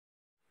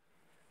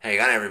you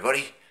going,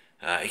 everybody?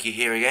 Icki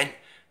here again.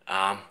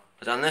 I've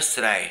done this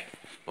today.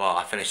 Well,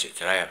 I finished it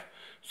today.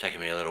 It's taken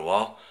me a little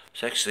while.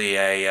 It's actually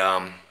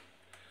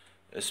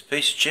it's a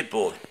piece of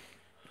chipboard,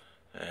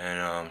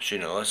 and I'm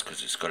shooting all this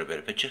because it's got a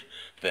better picture.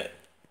 But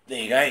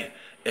there you go.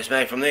 It's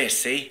made from this.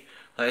 See,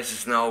 this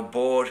is an old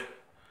board.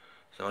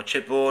 It's an old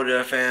chipboard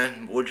I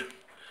found, wood,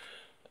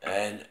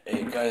 and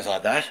it goes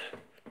like that.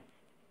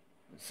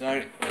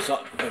 So it's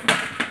not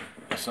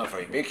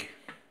very big.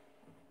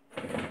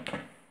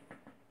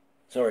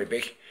 It's not very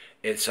big.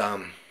 It's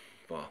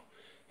well,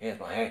 here's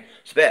my hand.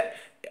 It's about,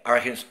 I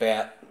reckon it's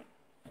about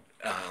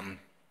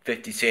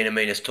 50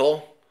 centimeters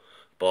tall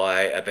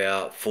by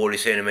about 40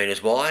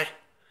 centimeters wide,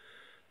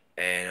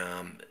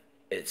 and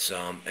it's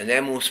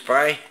enamel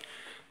spray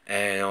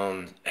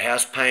and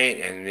house paint,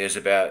 and there's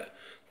about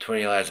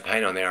 20 layers of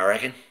paint on there, I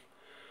reckon.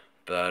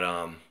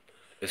 But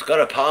it's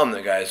got a palm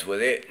that goes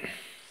with it,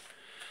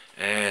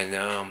 and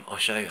I'll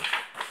show you.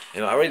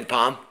 Anyway, I'll read the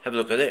palm. Have a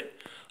look at it.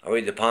 I'll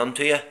read the palm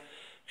to you.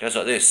 It goes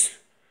like this.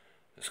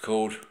 It's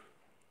called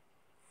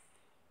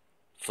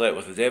Flirt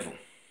with the Devil.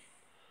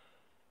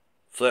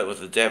 Flirt with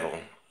the devil,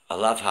 a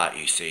love heart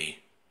you see,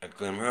 a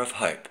glimmer of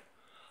hope,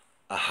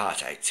 a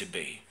heartache to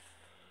be,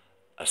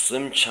 a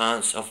slim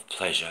chance of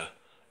pleasure,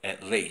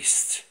 at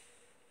least,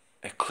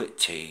 a clit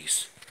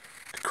tease,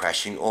 a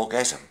crashing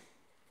orgasm,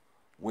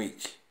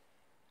 weak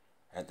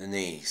at the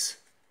knees,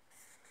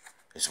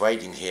 is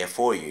waiting here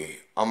for you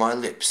on my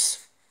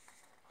lips.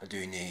 I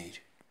do need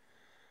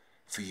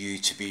for you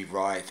to be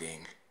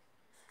writhing,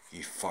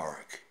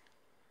 euphoric,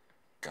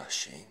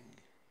 gushing.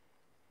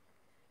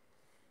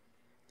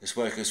 This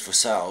work is for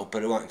sale,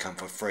 but it won't come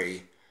for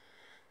free.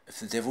 If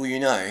the devil you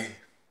know,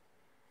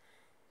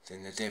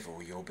 then the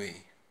devil you'll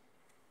be.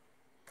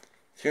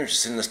 If you're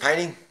interested in this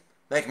painting,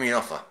 make me an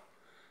offer.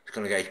 It's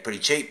going to go pretty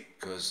cheap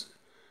because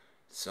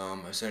it's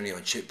only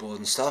on chipboard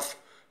and stuff.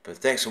 But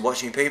thanks for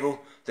watching,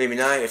 people. Let me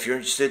know if you're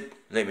interested.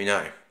 Let me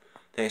know.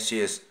 Thanks,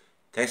 cheers.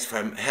 Thanks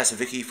from House of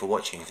Icki for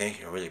watching.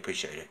 Thank you. I really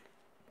appreciate it.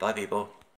 Bye, people.